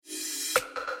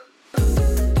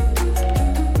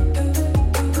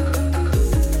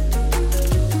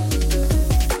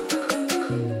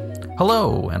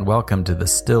Hello, and welcome to the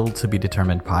Still to Be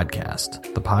Determined podcast,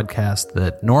 the podcast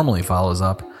that normally follows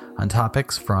up on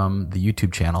topics from the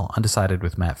YouTube channel Undecided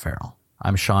with Matt Farrell.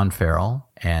 I'm Sean Farrell,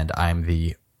 and I'm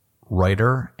the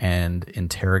writer and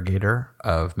interrogator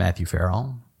of Matthew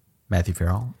Farrell. Matthew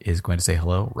Farrell is going to say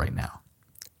hello right now.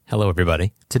 Hello,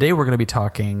 everybody. Today we're going to be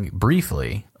talking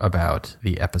briefly about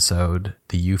the episode,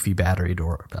 The Eufy Battery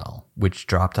Doorbell, which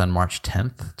dropped on March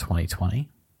 10th, 2020.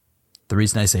 The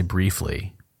reason I say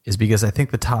briefly is because I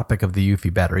think the topic of the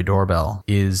Eufy Battery Doorbell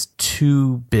is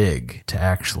too big to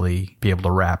actually be able to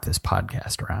wrap this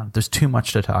podcast around. There's too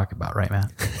much to talk about, right,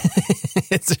 Matt?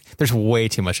 There's way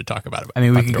too much to talk about. I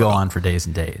mean, we could go on for days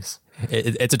and days.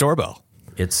 It's a doorbell.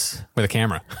 It's with a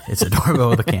camera. It's a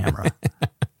doorbell with a camera.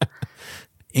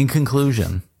 In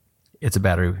conclusion, it's a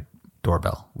battery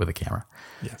doorbell with a camera.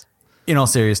 Yes. In all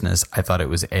seriousness, I thought it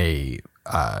was a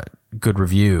good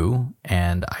review,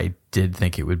 and I did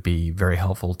think it would be very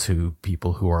helpful to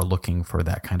people who are looking for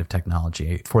that kind of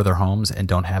technology for their homes and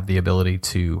don't have the ability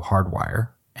to hardwire.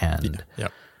 And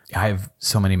I have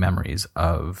so many memories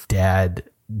of Dad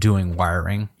doing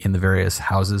wiring in the various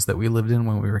houses that we lived in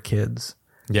when we were kids.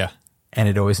 Yeah. And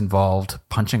it always involved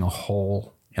punching a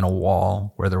hole in a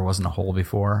wall where there wasn't a hole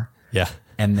before. Yeah.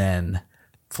 And then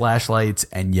flashlights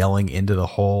and yelling into the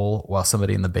hole while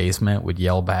somebody in the basement would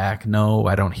yell back, "No,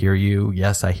 I don't hear you.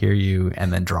 Yes, I hear you."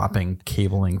 And then dropping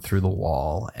cabling through the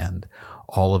wall and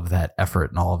all of that effort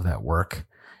and all of that work.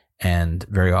 And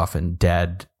very often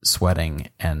Dad sweating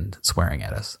and swearing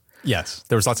at us. Yes.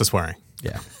 There was lots of swearing.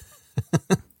 Yeah.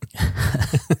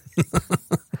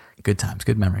 Good times,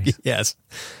 good memories. Yes.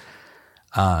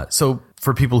 So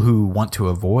for people who want to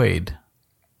avoid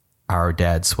our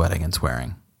dad sweating and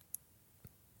swearing,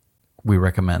 we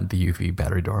recommend the Eufy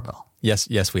Battery Doorbell.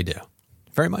 Yes, we do.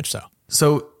 Very much so.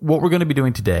 So what we're going to be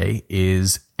doing today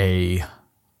is a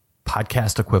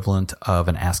podcast equivalent of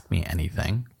an Ask Me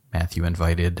Anything. Matthew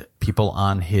invited people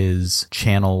on his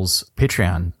channel's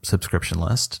Patreon subscription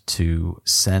list to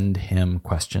send him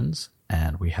questions,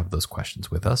 and we have those questions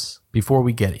with us. Before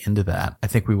we get into that, I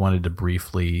think we wanted to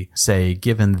briefly say,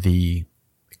 given the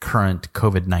current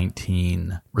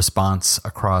COVID-19 response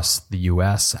across the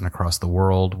US and across the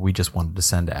world, we just wanted to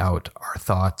send out our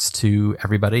thoughts to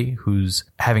everybody who's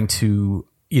having to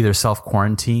either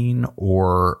self-quarantine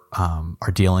or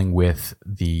are dealing with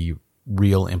the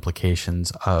real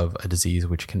implications of a disease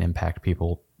which can impact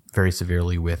people very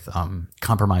severely with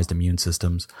compromised immune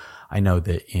systems. I know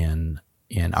that in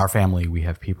our family, we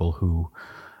have people who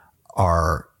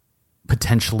are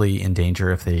potentially in danger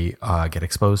if they get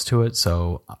exposed to it.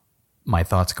 So my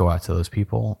thoughts go out to those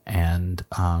people, and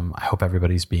I hope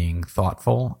everybody's being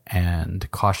thoughtful and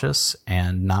cautious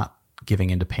and not giving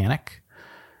into panic.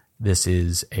 This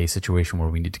is a situation where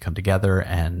we need to come together,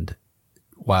 and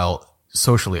while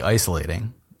socially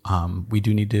isolating, we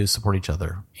do need to support each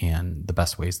other in the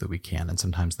best ways that we can. And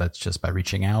sometimes that's just by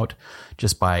reaching out,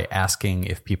 just by asking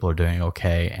if people are doing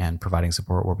okay and providing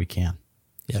support where we can.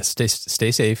 Yes.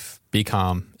 Stay safe, be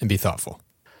calm, and be thoughtful.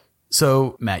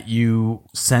 So, Matt, you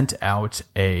sent out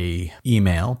a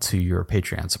email to your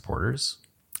Patreon supporters,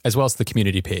 as well as the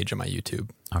community page on my YouTube.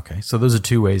 Okay. So those are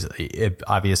two ways.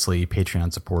 Obviously,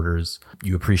 Patreon supporters,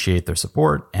 you appreciate their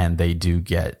support, and they do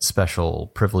get special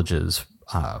privileges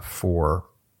for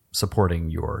supporting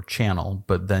your channel.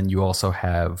 But then you also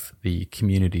have the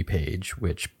community page,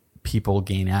 which people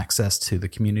gain access to the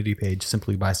community page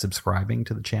simply by subscribing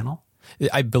to the channel.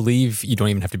 I believe you don't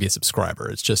even have to be a subscriber.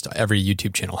 It's just every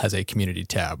YouTube channel has a community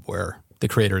tab where the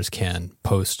creators can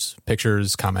post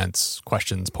pictures, comments,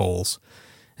 questions, polls.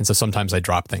 And so sometimes I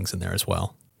drop things in there as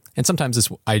well. And sometimes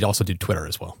I also do Twitter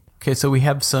as well. Okay, so we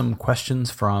have some questions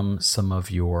from some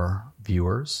of your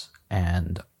viewers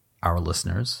and our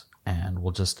listeners, and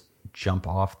we'll just jump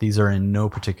off. These are in no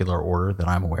particular order that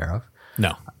I'm aware of.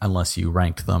 No. Unless you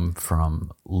ranked them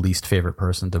from least favorite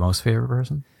person to most favorite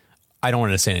person. I don't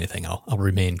want to say anything. I'll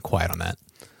remain quiet on that.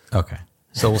 Okay.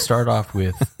 So we'll start off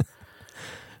with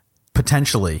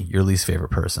potentially your least favorite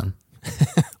person.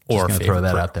 Or throw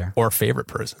that out there. Or favorite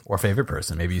person. Or favorite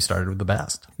person. Maybe you started with the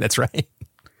best. That's right.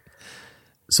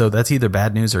 So that's either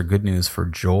bad news or good news for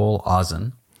Joel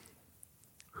Ozen,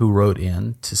 who wrote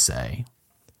in to say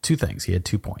two things. He had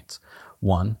 2 points.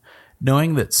 One,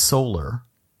 knowing that solar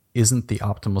isn't the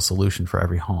optimal solution for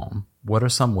every home, what are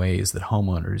some ways that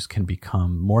homeowners can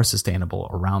become more sustainable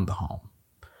around the home?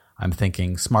 I'm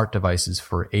thinking smart devices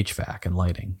for HVAC and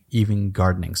lighting, even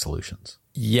gardening solutions.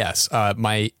 Yes.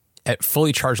 At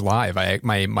Fully Charged Live,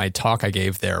 my talk I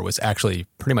gave there was actually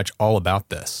pretty much all about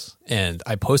this. And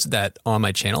I posted that on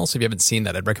my channel. So if you haven't seen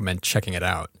that, I'd recommend checking it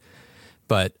out.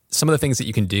 But some of the things that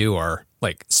you can do are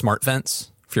like smart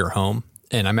vents for your home.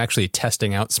 And I'm actually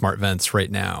testing out smart vents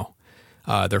right now.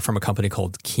 They're from a company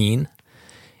called Keen.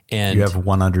 And you have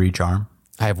one under each arm?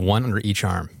 I have one under each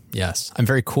arm. Yes. I'm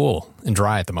very cool and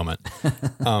dry at the moment.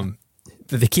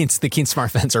 The Keen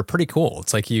smart vents are pretty cool.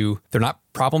 It's like they're not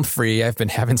problem free. I've been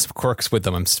having some quirks with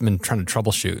them. I've been trying to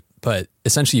troubleshoot, but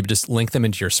essentially you just link them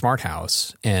into your smart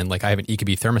house. And like I have an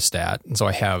Ecobee thermostat. And so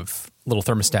I have little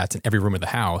thermostats in every room of the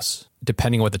house.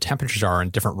 Depending on what the temperatures are in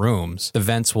different rooms, the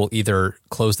vents will either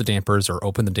close the dampers or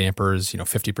open the dampers,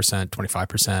 50%,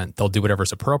 25%. They'll do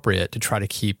whatever's appropriate to try to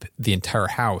keep the entire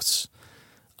house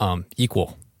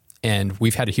equal. And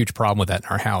we've had a huge problem with that in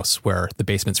our house where the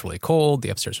basement's really cold, the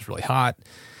upstairs is really hot.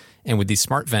 And with these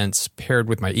smart vents paired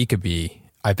with my Ecobee,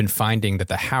 I've been finding that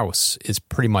the house is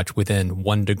pretty much within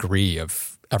 1 degree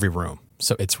of every room.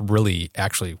 So it's really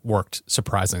actually worked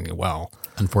surprisingly well.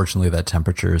 Unfortunately, that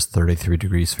temperature is 33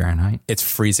 degrees Fahrenheit. It's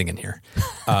freezing in here.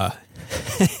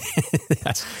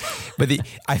 Yes. But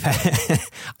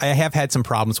I have had some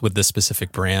problems with this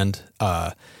specific brand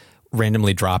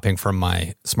randomly dropping from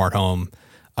my smart home.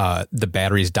 The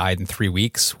batteries died in 3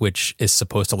 weeks, which is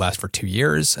supposed to last for 2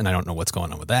 years. And I don't know what's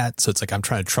going on with that. So it's like I'm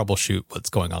trying to troubleshoot what's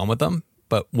going on with them.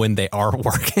 But when they are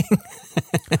working.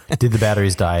 Did the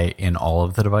batteries die in all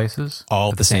of the devices?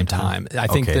 All at the same time. I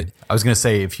think that I was going to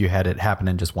say if you had it happen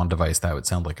in just one device, that would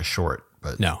sound like a short.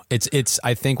 But no,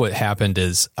 I think what happened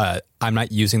is I'm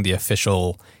not using the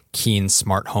official Keen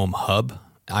Smart Home Hub.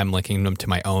 I'm linking them to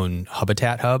my own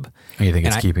Hubitat hub. You think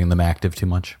it's keeping them active too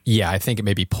much? Yeah, I think it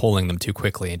may be pulling them too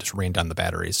quickly and just ran down the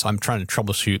batteries. So I'm trying to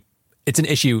troubleshoot. It's an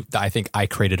issue that I think I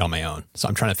created on my own. So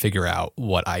I'm trying to figure out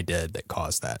what I did that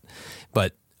caused that.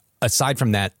 But aside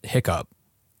from that hiccup,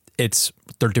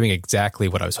 they're doing exactly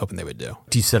what I was hoping they would do.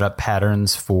 Do you set up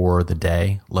patterns for the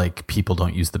day? Like people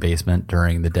don't use the basement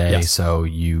during the day, Yes. so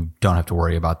you don't have to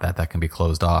worry about that. That can be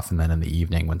closed off. And then in the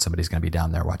evening when somebody's going to be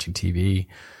down there watching TV,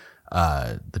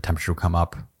 the temperature will come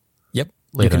up Yep.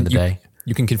 later in the day.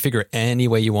 You can configure it any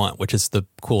way you want, which is the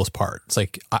coolest part. It's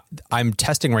like I'm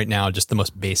testing right now just the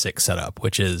most basic setup,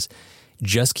 which is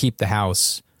just keep the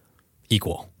house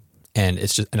equal. And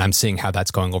I'm seeing how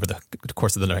that's going over the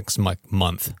course of the next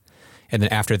month. And then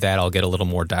after that, I'll get a little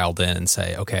more dialed in and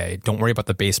say, okay, don't worry about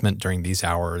the basement during these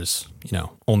hours.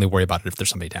 Only worry about it if there's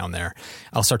somebody down there.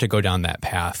 I'll start to go down that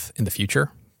path in the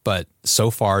future. But so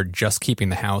far, just keeping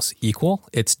the house equal,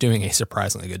 it's doing a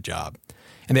surprisingly good job.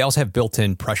 And they also have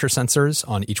built-in pressure sensors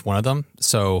on each one of them.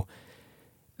 So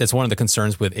that's one of the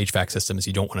concerns with HVAC systems.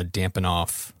 You don't want to dampen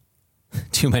off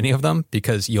too many of them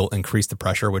because you'll increase the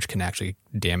pressure, which can actually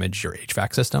damage your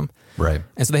HVAC system. Right.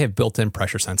 And so they have built-in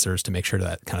pressure sensors to make sure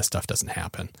that kind of stuff doesn't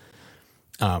happen.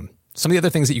 Some of the other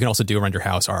things that you can also do around your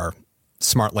house are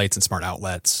smart lights and smart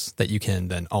outlets that you can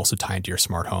then also tie into your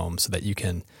smart home so that you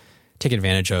can take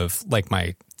advantage of, like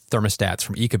my thermostats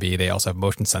from Ecobee. They also have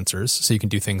motion sensors. So you can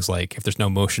do things like if there's no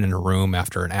motion in a room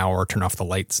after an hour, turn off the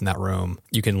lights in that room.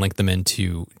 You can link them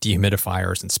into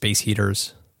dehumidifiers and space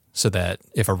heaters so that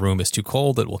if a room is too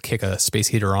cold, it will kick a space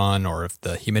heater on, or if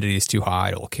the humidity is too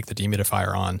high, it will kick the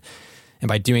dehumidifier on. And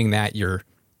by doing that, you're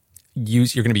going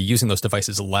to be using those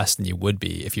devices less than you would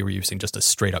be if you were using just a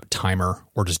straight up timer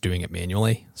or just doing it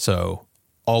manually. So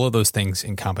all of those things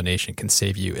in combination can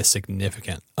save you a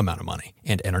significant amount of money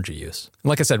and energy use. And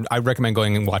like I said, I recommend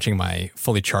going and watching my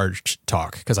Fully Charged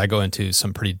talk because I go into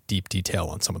some pretty deep detail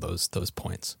on some of those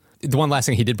points. The one last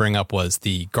thing he did bring up was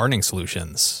the gardening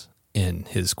solutions in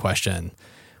his question,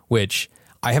 which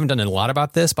I haven't done a lot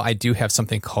about this, but I do have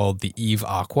something called the Eve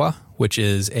Aqua, which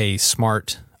is a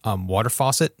smart water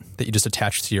faucet that you just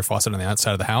attach to your faucet on the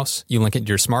outside of the house. You link it to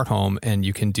your smart home and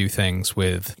you can do things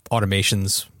with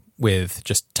automations with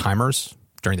just timers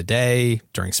during the day,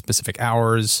 during specific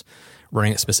hours,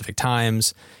 running at specific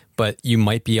times. But you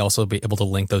might also be able to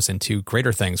link those into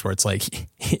greater things where it's like,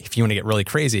 if you want to get really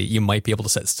crazy, you might be able to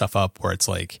set stuff up where it's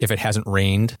like, if it hasn't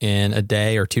rained in a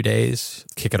day or 2 days,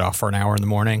 kick it off for an hour in the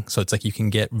morning. So it's like you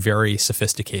can get very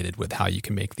sophisticated with how you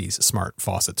can make these smart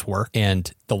faucets work.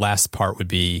 And the last part would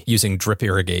be using drip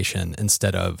irrigation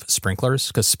instead of sprinklers,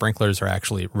 because sprinklers are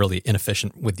actually really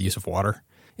inefficient with the use of water.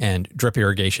 And drip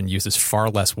irrigation uses far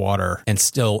less water and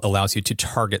still allows you to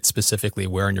target specifically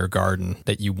where in your garden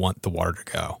that you want the water to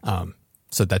go.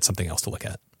 So that's something else to look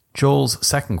at. Joel's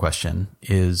second question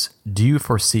is, do you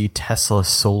foresee Tesla's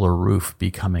solar roof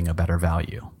becoming a better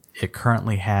value? It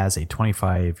currently has a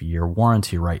 25-year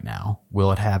warranty right now.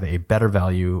 Will it have a better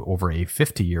value over a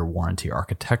 50-year warranty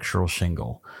architectural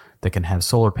shingle that can have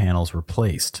solar panels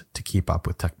replaced to keep up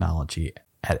with technology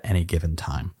at any given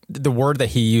time? The word that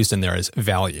he used in there is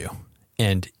value.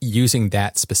 And using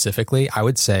that specifically, I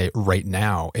would say right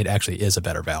now, it actually is a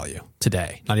better value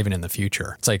today, not even in the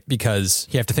future. It's like, because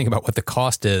you have to think about what the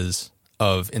cost is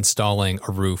of installing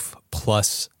a roof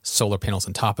plus solar panels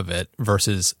on top of it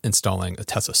versus installing a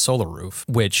Tesla solar roof,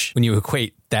 which when you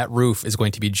equate that roof is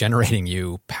going to be generating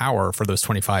you power for those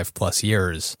 25 plus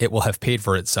years, it will have paid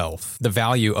for itself. The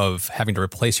value of having to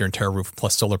replace your entire roof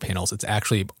plus solar panels, it's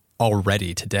actually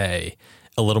already today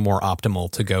a little more optimal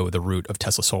to go the route of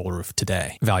Tesla solar roof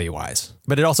today, value-wise.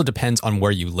 But it also depends on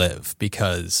where you live,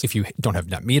 because if you don't have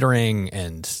net metering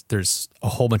and there's a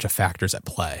whole bunch of factors at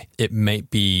play, it might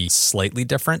be slightly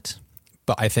different.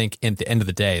 But I think at the end of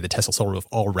the day, the Tesla solar roof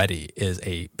already is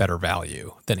a better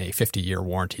value than a 50-year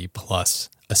warranty plus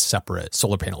a separate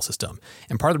solar panel system.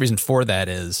 And part of the reason for that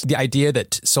is the idea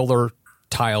that solar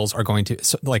panels are going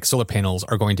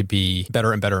to be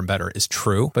better and better and better is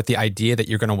true. But the idea that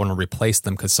you're going to want to replace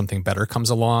them because something better comes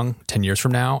along 10 years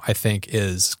from now, I think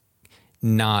is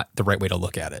not the right way to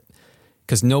look at it.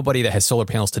 Because nobody that has solar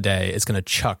panels today is going to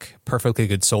chuck perfectly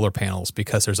good solar panels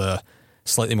because there's a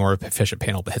slightly more efficient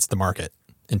panel that hits the market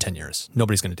in 10 years.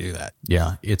 Nobody's going to do that.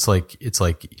 Yeah. It's like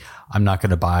I'm not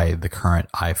going to buy the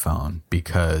current iPhone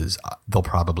because they'll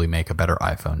probably make a better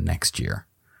iPhone next year.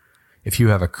 If you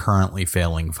have a currently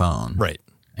failing phone, right,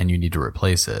 and you need to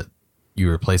replace it,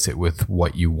 you replace it with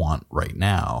what you want right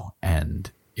now,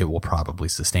 and it will probably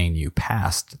sustain you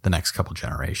past the next couple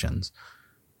generations,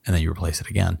 and then you replace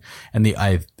it again. And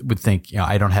I would think,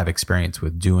 I don't have experience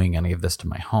with doing any of this to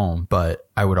my home, but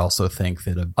I would also think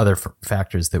that other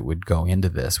factors that would go into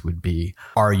this would be,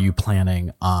 are you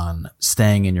planning on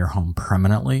staying in your home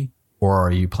permanently, or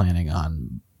are you planning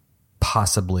on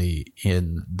possibly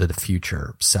in the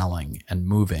future selling and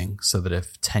moving, so that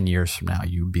if 10 years from now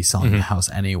you'd be selling the house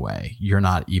anyway, you're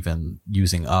not even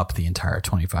using up the entire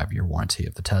 25-year warranty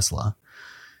of the Tesla.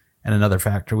 And another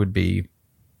factor would be,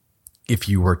 if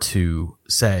you were to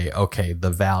say, okay,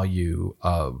 the value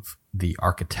of the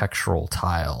architectural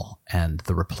tile and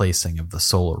the replacing of the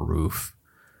solar roof,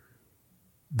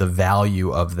 the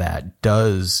value of that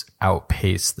does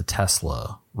outpace the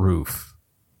Tesla roof,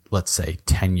 let's say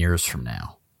 10 years from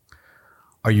now.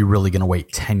 Are you really going to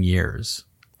wait 10 years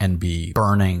and be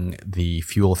burning the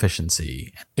fuel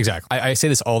efficiency? Exactly. I say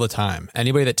this all the time.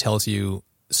 Anybody that tells you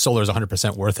solar is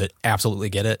 100% worth it, absolutely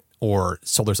get it, or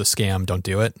solar's a scam, don't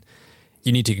do it,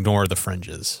 you need to ignore the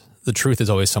fringes. The truth is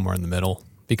always somewhere in the middle,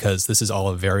 because this is all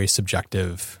a very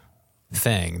subjective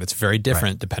thing that's very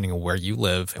different depending on where you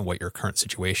live and what your current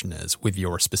situation is with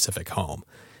your specific home.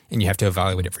 And you have to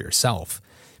evaluate it for yourself.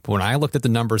 But when I looked at the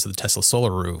numbers of the Tesla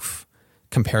solar roof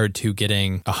compared to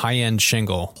getting a high-end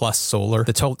shingle plus solar,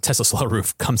 the Tesla solar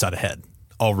roof comes out ahead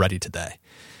already today.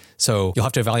 So you'll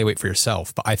have to evaluate for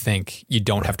yourself. But I think you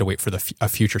don't have to wait for a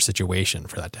future situation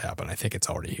for that to happen. I think it's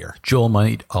already here. Joel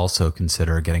might also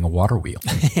consider getting a water wheel.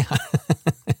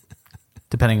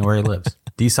 Depending on where he lives.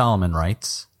 D. Solomon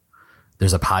writes,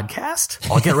 there's a podcast?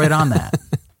 I'll get right on that.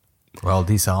 Well,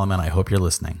 D. Solomon, I hope you're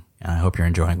listening. And I hope you're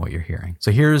enjoying what you're hearing.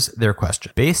 So here's their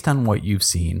question. Based on what you've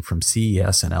seen from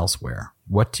CES and elsewhere,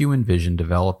 what do you envision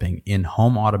developing in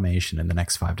home automation in the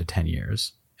next 5 to 10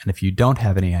 years? And if you don't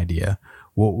have any idea,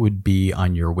 what would be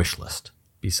on your wish list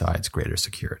besides greater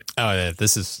security? Oh, yeah,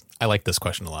 I like this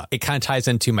question a lot. It kind of ties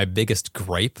into my biggest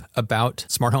gripe about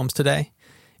smart homes today,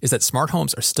 is that smart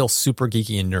homes are still super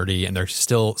geeky and nerdy, and they're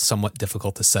still somewhat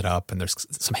difficult to set up, and there's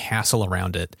some hassle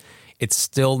around it. It's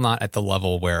still not at the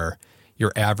level where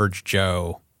your average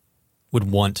Joe would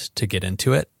want to get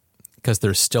into it, because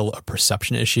there's still a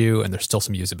perception issue and there's still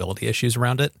some usability issues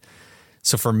around it.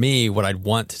 So for me, what I'd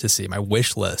want to see, my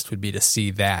wish list would be to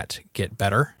see that get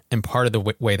better. And part of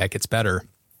the way that gets better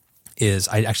is,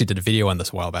 I actually did a video on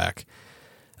this a while back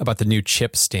about the new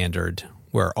chip standard,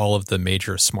 where all of the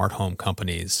major smart home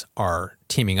companies are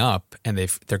teaming up, and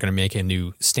they're going to make a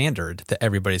new standard that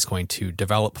everybody's going to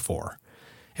develop for.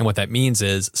 And what that means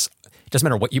is, it doesn't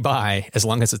matter what you buy, as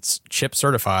long as it's chip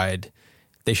certified,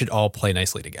 they should all play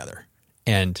nicely together.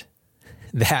 And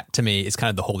that, to me, is kind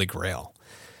of the holy grail.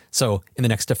 So in the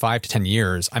next 5 to 10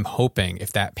 years, I'm hoping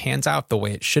if that pans out the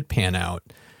way it should pan out,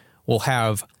 we'll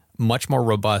have much more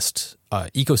robust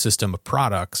ecosystem of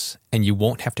products, and you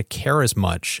won't have to care as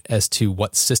much as to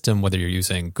what system, whether you're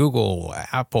using Google,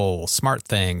 Apple,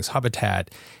 SmartThings, Habitat.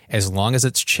 As long as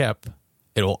it's chip,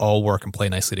 it'll all work and play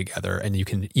nicely together, and you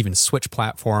can even switch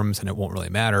platforms and it won't really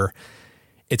matter.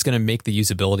 It's going to make the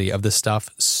usability of this stuff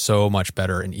so much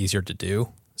better and easier to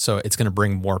do. So it's going to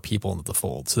bring more people into the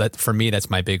fold. So that, for me,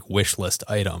 that's my big wish list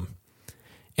item.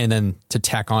 And then to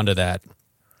tack onto that,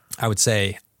 I would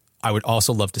say I would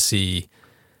also love to see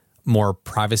more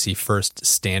privacy first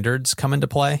standards come into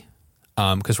play.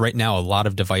 Because right now, a lot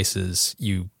of devices,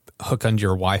 you hook onto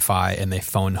your Wi-Fi and they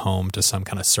phone home to some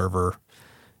kind of server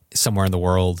somewhere in the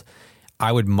world.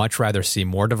 I would much rather see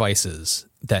more devices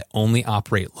that only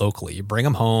operate locally. You bring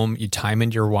them home, you time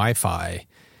into your Wi-Fi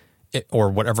or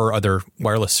whatever other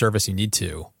wireless service you need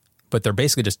to, but they're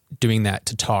basically just doing that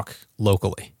to talk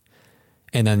locally.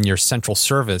 And then your central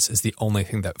service is the only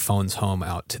thing that phones home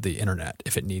out to the internet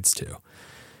if it needs to.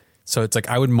 So it's like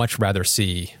I would much rather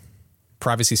see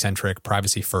privacy-centric,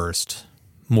 privacy first,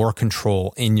 more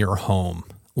control in your home,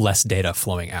 less data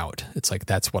flowing out. It's like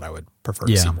that's what I would prefer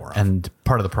to see more of. And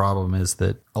part of the problem is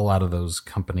that a lot of those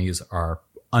companies are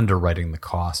underwriting the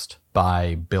cost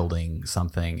by building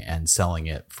something and selling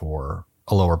it for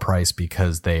a lower price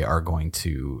because they are going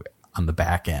to, on the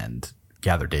back end,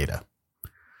 gather data.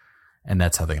 And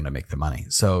that's how they're going to make the money.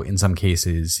 So in some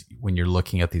cases, when you're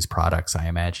looking at these products, I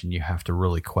imagine you have to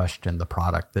really question the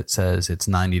product that says it's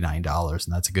 $99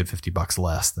 and that's a good $50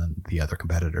 less than the other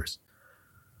competitors.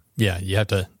 Yeah, you have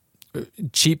to.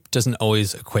 Cheap doesn't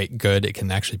always equate good. It can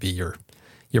actually be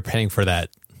you're paying for that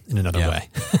in another way.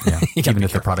 Yeah. Even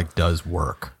if the product does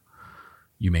work,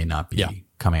 you may not be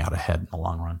coming out ahead in the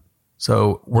long run.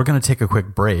 So we're going to take a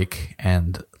quick break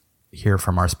and hear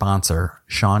from our sponsor,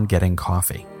 Sean Getting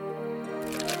Coffee.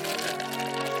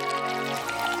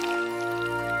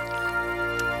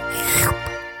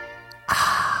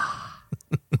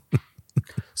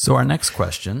 So our next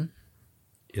question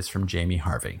is from Jamie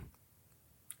Harvey.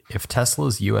 If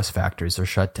Tesla's U.S. factories are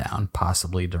shut down,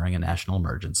 possibly during a national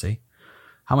emergency,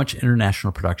 how much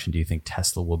international production do you think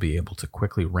Tesla will be able to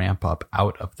quickly ramp up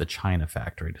out of the China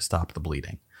factory to stop the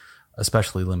bleeding,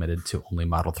 especially limited to only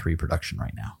Model 3 production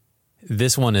right now?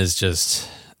 This one is just...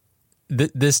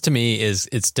 This to me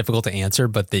it's difficult to answer,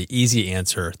 but the easy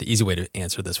way to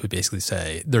answer this would basically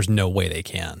say there's no way they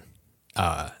can.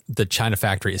 The China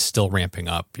factory is still ramping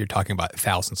up. You're talking about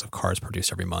thousands of cars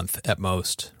produced every month at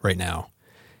most right now,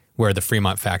 where the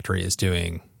Fremont factory is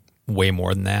doing way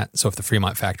more than that. So if the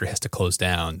Fremont factory has to close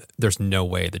down, there's no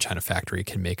way the China factory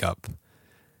can make up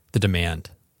the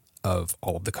demand of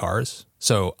all of the cars.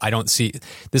 So I don't see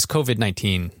this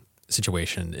COVID-19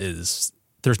 situation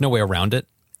there's no way around it.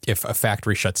 If a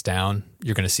factory shuts down,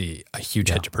 you're going to see a huge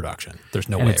hit to production. There's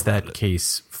no way around it. And it's that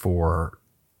case for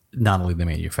not only the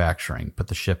manufacturing, but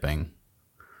the shipping.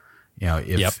 You know,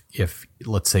 if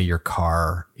let's say your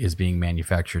car is being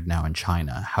manufactured now in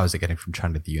China, how is it getting from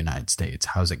China to the United States?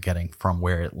 How is it getting from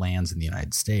where it lands in the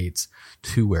United States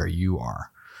to where you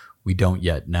are? We don't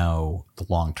yet know the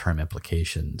long-term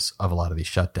implications of a lot of these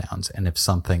shutdowns. And if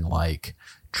something like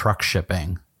truck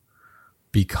shipping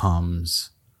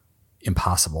becomes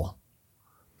impossible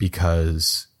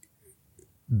because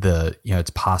it's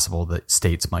possible that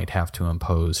states might have to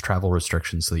impose travel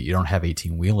restrictions so that you don't have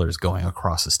 18-wheelers going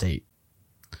across the state.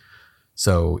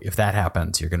 So if that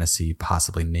happens, you're going to see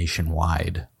possibly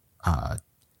nationwide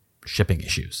shipping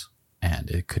issues, and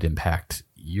it could impact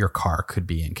your car could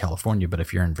be in California, but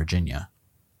if you're in Virginia,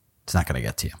 it's not going to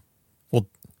get to you. Well,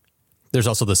 there's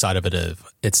also the side of it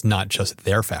of it's not just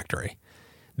their factory.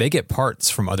 They get parts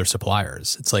from other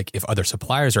suppliers. It's like if other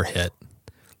suppliers are hit,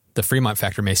 the Fremont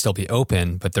factory may still be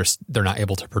open, but they're not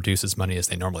able to produce as many as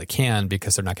they normally can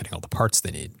because they're not getting all the parts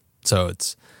they need. So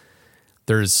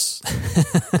there's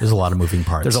a lot of moving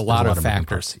parts. There's a lot of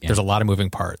factors. There's a lot of moving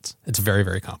parts. It's very,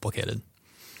 very complicated.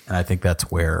 And I think that's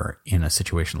where, in a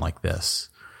situation like this,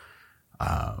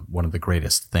 one of the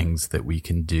greatest things that we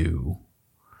can do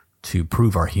to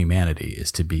prove our humanity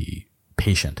is to be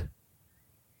patient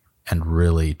and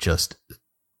really just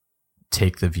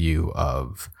take the view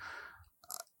of,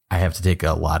 I have to take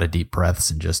a lot of deep breaths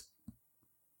and just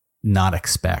not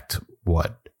expect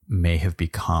what may have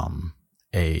become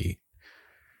a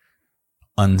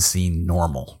unseen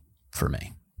normal for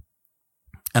me.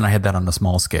 And I had that on a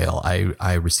small scale.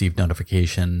 I received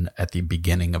notification at the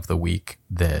beginning of the week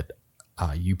that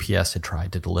UPS had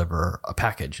tried to deliver a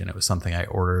package, and it was something I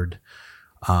ordered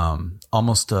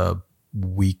almost a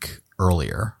week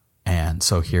earlier. And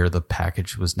so here the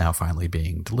package was now finally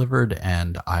being delivered,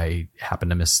 and I happened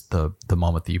to miss the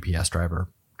moment the UPS driver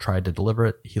tried to deliver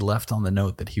it. He left on the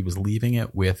note that he was leaving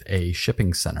it with a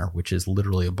shipping center, which is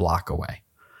literally a block away.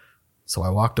 So I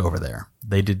walked over there.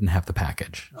 They didn't have the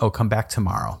package. Oh, come back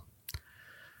tomorrow.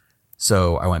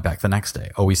 So I went back the next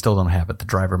day. Oh, we still don't have it. The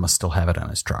driver must still have it on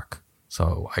his truck.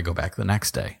 So I go back the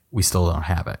next day. We still don't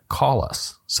have it. Call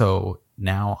us. So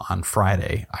now on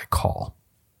Friday, I call.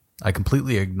 I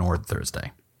completely ignored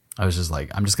Thursday. I was just like,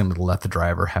 I'm just going to let the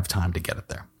driver have time to get it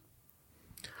there.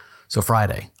 So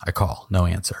Friday, I call. No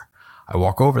answer. I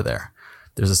walk over there.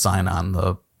 There's a sign on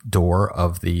the door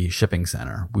of the shipping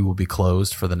center. We will be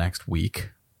closed for the next week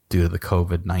due to the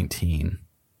COVID-19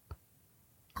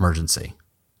 emergency,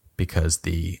 because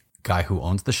the guy who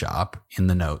owns the shop in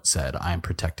the note said, I'm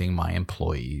protecting my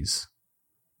employees,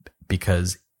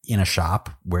 because in a shop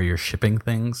where you're shipping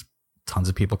things, tons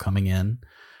of people coming in,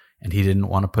 and he didn't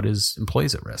want to put his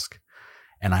employees at risk.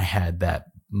 And I had that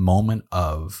moment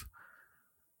of,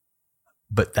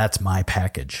 but that's my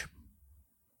package.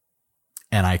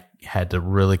 And I had to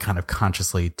really kind of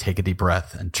consciously take a deep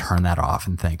breath and turn that off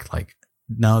and think like,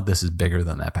 no, this is bigger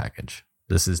than that package.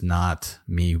 This is not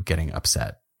me getting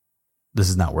upset. This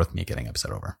is not worth me getting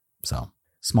upset over. So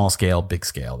small scale, big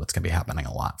scale, that's going to be happening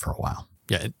a lot for a while.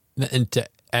 Yeah. And to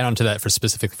add on to that, for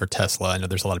specifically for Tesla, I know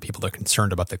there's a lot of people that are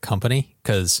concerned about the company,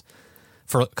 because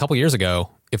for a couple of years ago,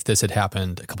 if this had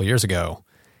happened a couple of years ago,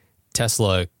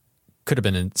 Tesla could have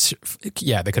been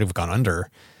they could have gone under.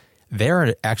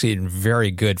 They're actually in very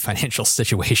good financial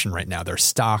situation right now. Their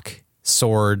stock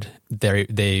soared.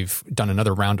 They've done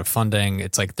another round of funding.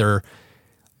 It's like they're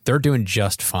doing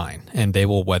just fine, and they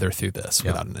will weather through this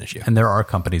without an issue. And there are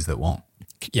companies that won't.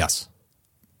 Yes.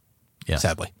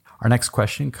 Sadly. Our next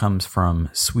question comes from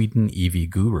Sweden EV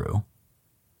Guru,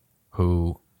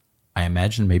 who I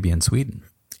imagine may be in Sweden.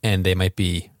 And they might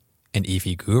be an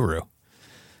EV guru.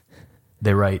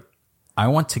 They write, I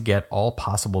want to get all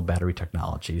possible battery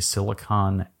technologies,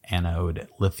 silicon, anode,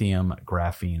 lithium,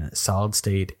 graphene, solid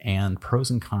state, and pros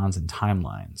and cons and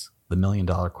timelines. The $1 million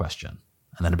question.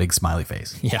 And then a big smiley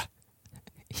face. Yeah.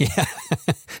 Yeah.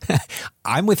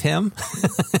 I'm with him.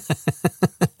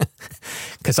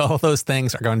 Because all of those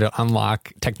things are going to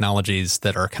unlock technologies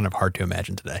that are kind of hard to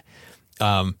imagine today.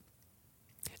 I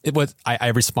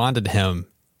responded to him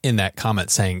in that comment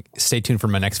saying, stay tuned for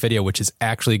my next video, which is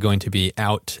actually going to be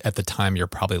out at the time you're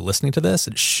probably listening to this.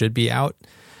 It should be out.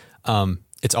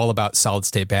 It's all about solid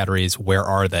state batteries. Where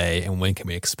are they and when can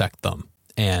we expect them?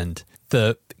 And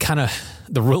the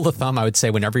rule of thumb, I would say,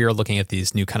 whenever you're looking at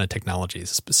these new kind of technologies,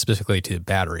 specifically to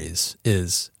batteries,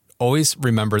 is always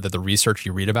remember that the research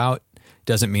you read about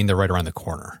doesn't mean they're right around the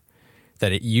corner.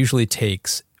 That it usually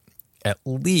takes at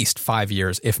least 5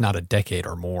 years, if not a decade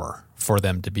or more, for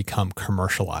them to become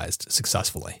commercialized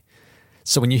successfully.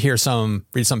 So when you read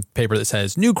some paper that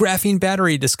says new graphene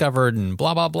battery discovered and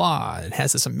blah, blah, blah, it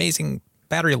has this amazing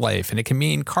battery life and it can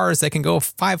mean cars that can go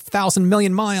 5,000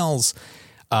 million miles.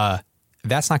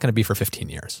 That's not going to be for 15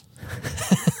 years.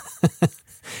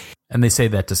 And they say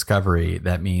that discovery,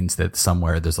 that means that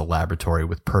somewhere there's a laboratory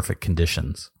with perfect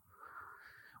conditions,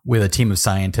 with a team of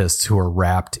scientists who are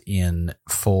wrapped in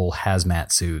full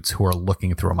hazmat suits, who are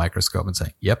looking through a microscope and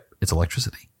saying, yep, it's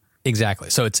electricity. Exactly.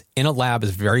 So it's in a lab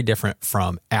is very different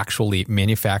from actually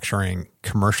manufacturing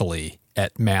commercially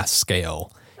at mass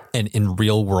scale and in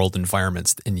real world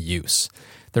environments in use.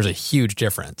 There's a huge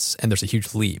difference and there's a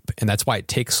huge leap. And that's why it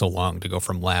takes so long to go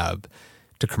from lab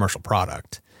to commercial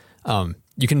product.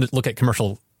 You can look at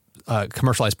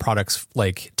commercialized products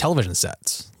like television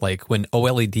sets. Like when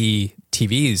OLED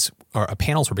TVs or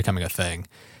panels were becoming a thing,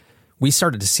 we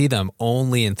started to see them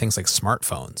only in things like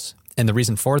smartphones. And the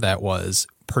reason for that was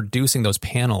producing those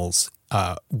panels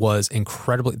was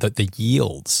incredibly, the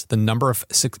yields, the number of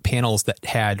panels that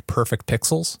had perfect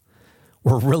pixels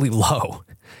were really low.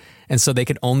 And so they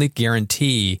could only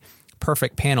guarantee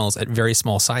perfect panels at very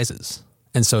small sizes.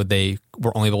 And so they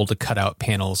were only able to cut out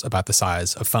panels about the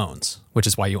size of phones, which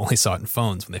is why you only saw it in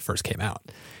phones when they first came out.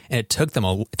 And it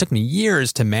took me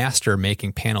years to master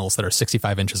making panels that are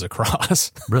 65 inches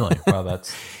across. Really? Well,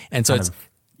 that's and so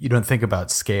you don't think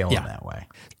about scale in that way.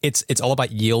 It's all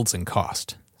about yields and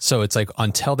cost. So it's like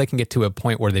until they can get to a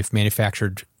point where they've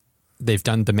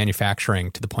done the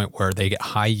manufacturing to the point where they get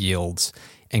high yields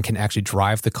and can actually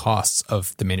drive the costs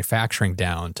of the manufacturing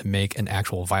down to make an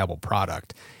actual viable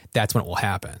product, that's when it will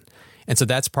happen. And so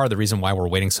that's part of the reason why we're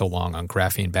waiting so long on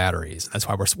graphene batteries. That's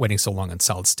why we're waiting so long on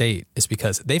solid state, is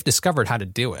because they've discovered how to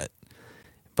do it.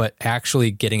 But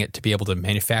actually getting it to be able to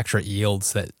manufacture at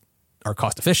yields that are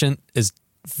cost efficient is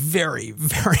very,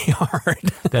 very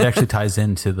hard. That actually ties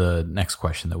into the next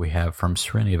question that we have from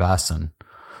Srinivasan,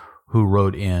 who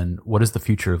wrote in, what is the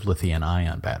future of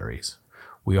lithium-ion batteries?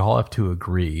 We all have to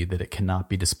agree that it cannot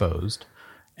be disposed,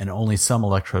 and only some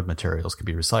electrode materials can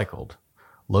be recycled.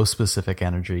 Low specific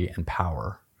energy and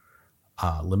power,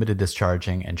 limited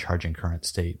discharging and charging current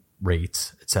state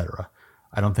rates, etc.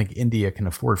 I don't think India can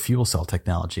afford fuel cell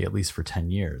technology, at least for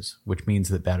 10 years, which means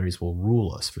that batteries will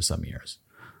rule us for some years.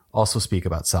 Also speak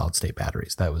about solid state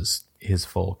batteries. That was his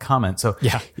full comment. So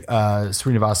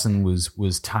Srinivasan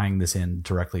was tying this in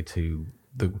directly to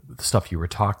the stuff you were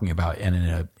talking about, and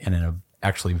in a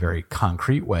actually very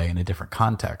concrete way, in a different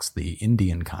context, the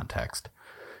Indian context,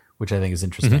 which I think is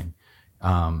interesting.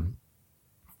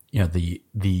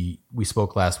 we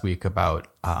spoke last week about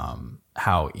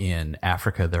how in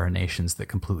Africa there are nations that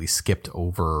completely skipped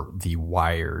over the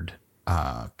wired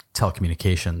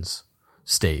telecommunications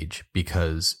stage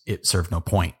because it served no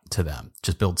point to them.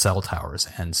 Just build cell towers.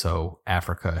 And so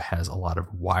Africa has a lot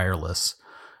of wireless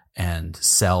and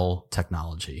cell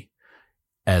technology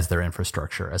as their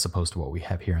infrastructure, as opposed to what we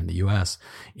have here in the US.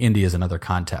 India is another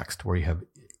context where you have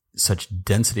such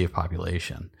density of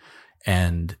population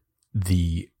and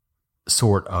the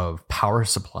sort of power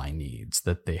supply needs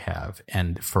that they have,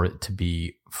 and for it to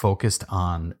be focused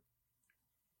on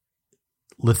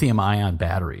lithium ion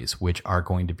batteries, which are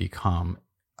going to become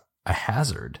a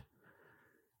hazard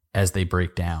as they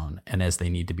break down and as they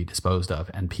need to be disposed of.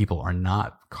 And people are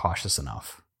not cautious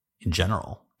enough in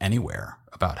general anywhere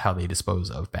about how they dispose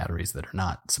of batteries that are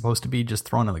not supposed to be just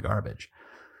thrown in the garbage.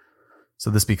 So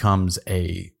this becomes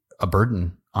a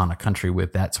burden on a country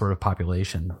with that sort of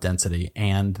population density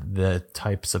and the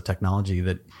types of technology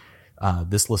that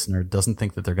this listener doesn't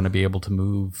think that they're going to be able to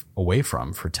move away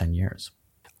from for 10 years.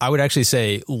 I would actually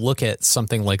say look at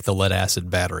something like the lead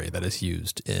acid battery that is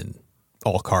used in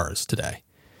all cars today.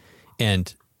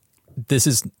 And this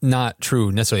is not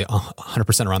true necessarily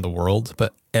 100% around the world,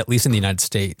 but at least in the United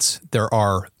States, there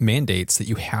are mandates that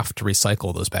you have to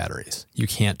recycle those batteries. You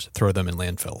can't throw them in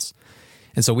landfills.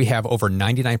 And so we have over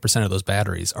 99% of those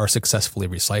batteries are successfully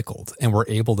recycled, and we're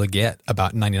able to get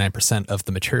about 99% of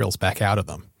the materials back out of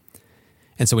them.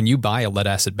 And so when you buy a lead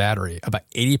acid battery, about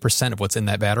 80% of what's in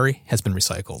that battery has been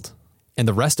recycled. And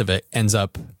the rest of it ends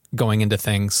up going into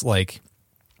things like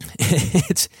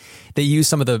they use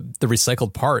some of the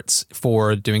recycled parts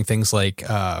for doing things like,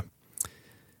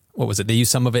 they use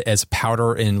some of it as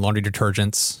powder in laundry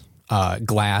detergents,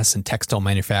 glass and textile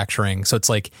manufacturing. So it's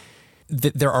like,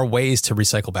 there are ways to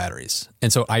recycle batteries.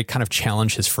 And so I kind of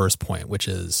challenge his first point, which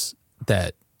is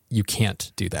that you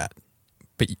can't do that.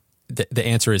 But the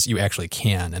answer is you actually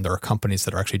can. And there are companies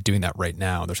that are actually doing that right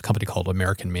now. There's a company called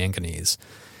American Manganese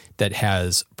that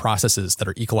has processes that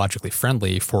are ecologically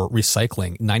friendly for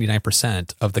recycling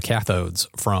 99% of the cathodes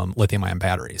from lithium-ion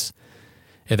batteries.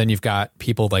 And then you've got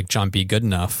people like John B.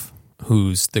 Goodenough,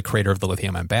 who's the creator of the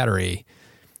lithium-ion battery.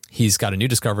 He's got a new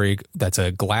discovery that's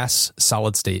a glass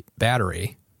solid-state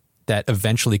battery that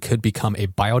eventually could become a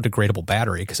biodegradable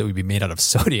battery because it would be made out of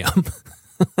sodium.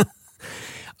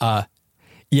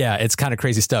 Yeah, it's kind of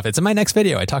crazy stuff. It's in my next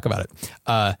video. I talk about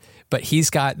it. But he's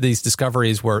got these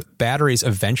discoveries where batteries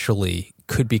eventually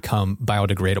could become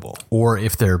biodegradable. Or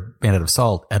if they're made out of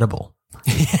salt, edible.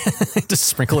 Just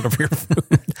sprinkle it over your food.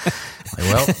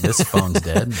 Well, this phone's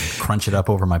dead. Crunch it up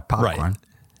over my popcorn.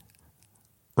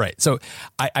 Right. So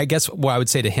I guess what I would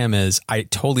say to him is I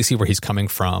totally see where he's coming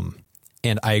from.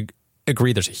 And I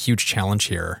agree there's a huge challenge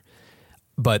here.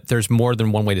 But there's more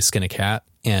than one way to skin a cat.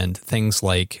 And things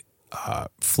like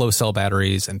flow cell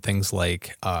batteries and things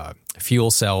like fuel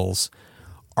cells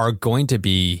are going to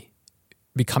be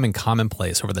becoming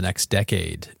commonplace over the next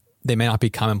decade. They may not be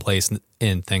commonplace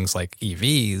in things like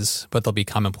EVs, but they'll be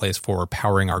commonplace for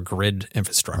powering our grid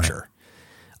infrastructure.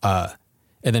 Right.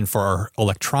 And then for our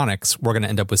electronics, we're going to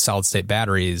end up with solid state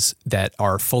batteries that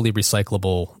are fully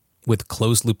recyclable with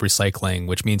closed loop recycling,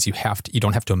 which means you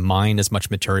don't have to mine as much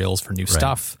materials for new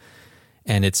stuff.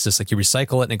 And it's just like you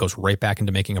recycle it and it goes right back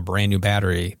into making a brand new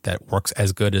battery that works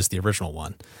as good as the original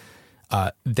one.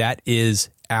 That is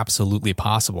absolutely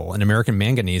possible. And American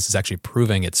Manganese is actually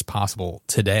proving it's possible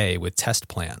today with test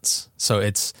plants. So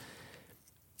it's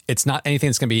not anything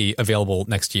that's going to be available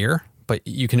next year, but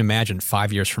you can imagine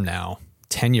 5 years from now,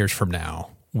 10 years from now,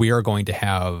 we are going to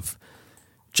have,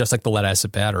 just like the lead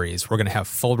acid batteries, we're going to have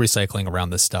full recycling around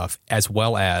this stuff, as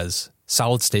well as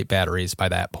solid state batteries by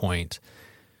that point,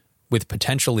 with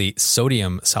potentially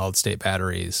sodium solid state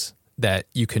batteries that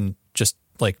you can just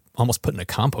like almost put in a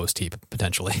compost heap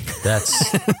potentially. That's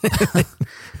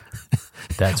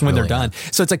when they're done.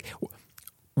 So it's like,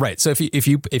 right. So if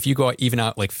you go even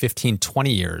out like 15,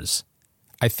 20 years,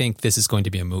 I think this is going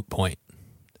to be a moot point.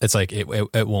 It's like,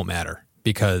 it won't matter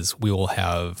because we will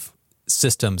have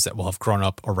systems that will have grown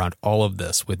up around all of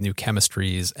this with new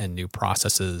chemistries and new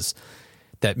processes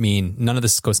that mean none of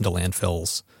this goes into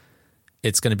landfills.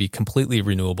 It's going to be completely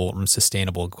renewable and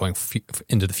sustainable going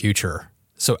into the future.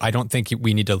 So I don't think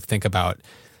we need to think about,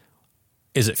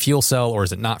 is it fuel cell or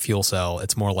is it not fuel cell?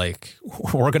 It's more like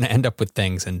we're going to end up with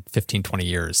things in 15, 20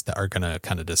 years that are going to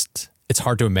kind of just, it's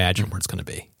hard to imagine where it's going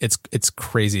to be. It's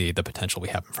crazy the potential we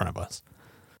have in front of us.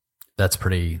 That's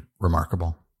pretty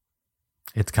remarkable.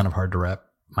 It's kind of hard to wrap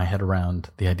my head around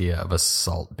the idea of a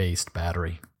salt-based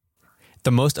battery.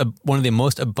 One of the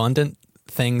most abundant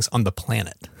things on the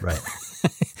planet. Right.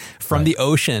 From the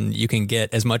ocean, you can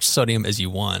get as much sodium as you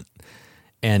want,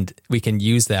 and we can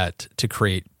use that to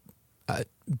create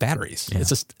batteries. Yeah. It's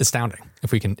just astounding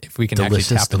if we can actually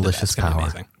tap into that. It's gonna be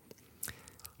amazing.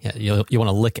 Yeah, you want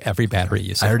to lick every battery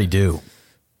you see. I already do.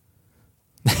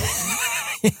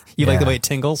 You like the way it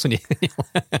tingles when you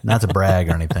not to brag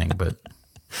or anything, but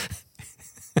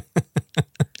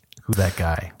who that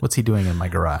guy? What's he doing in my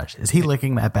garage? Is he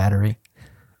licking that battery?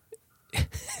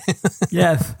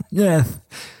 Yes.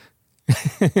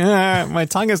 My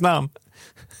tongue is numb.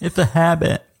 It's a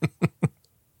habit.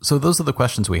 So those are the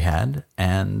questions we had,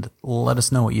 and let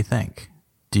us know what you think.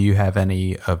 Do you have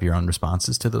any of your own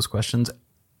responses to those questions?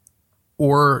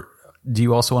 Or do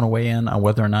you also want to weigh in on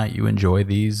whether or not you enjoy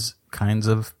these kinds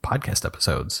of podcast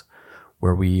episodes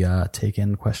where we take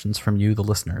in questions from you, the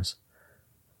listeners?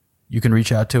 You can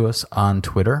reach out to us on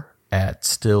Twitter at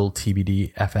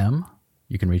StillTBDFM.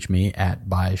 You can reach me at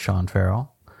 @BySeanFarrell.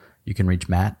 You can reach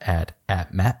Matt at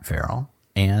 @MattFarrell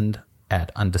and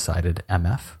at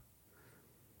UndecidedMF.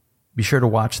 Be sure to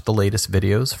watch the latest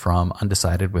videos from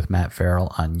Undecided with Matt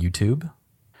Farrell on YouTube.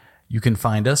 You can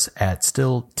find us at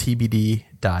stilltbd.fm,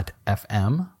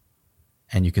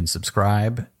 and you can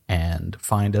subscribe and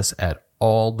find us at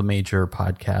all the major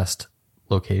podcast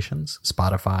locations,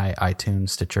 Spotify, iTunes,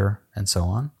 Stitcher, and so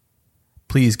on.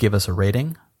 Please give us a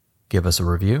rating, give us a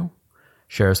review,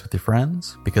 share us with your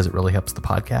friends because it really helps the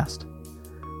podcast.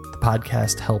 The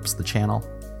podcast helps the channel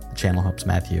helps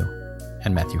Matthew,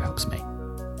 and Matthew helps me.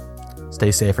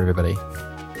 Stay safe, everybody,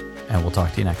 and we'll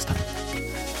talk to you next time.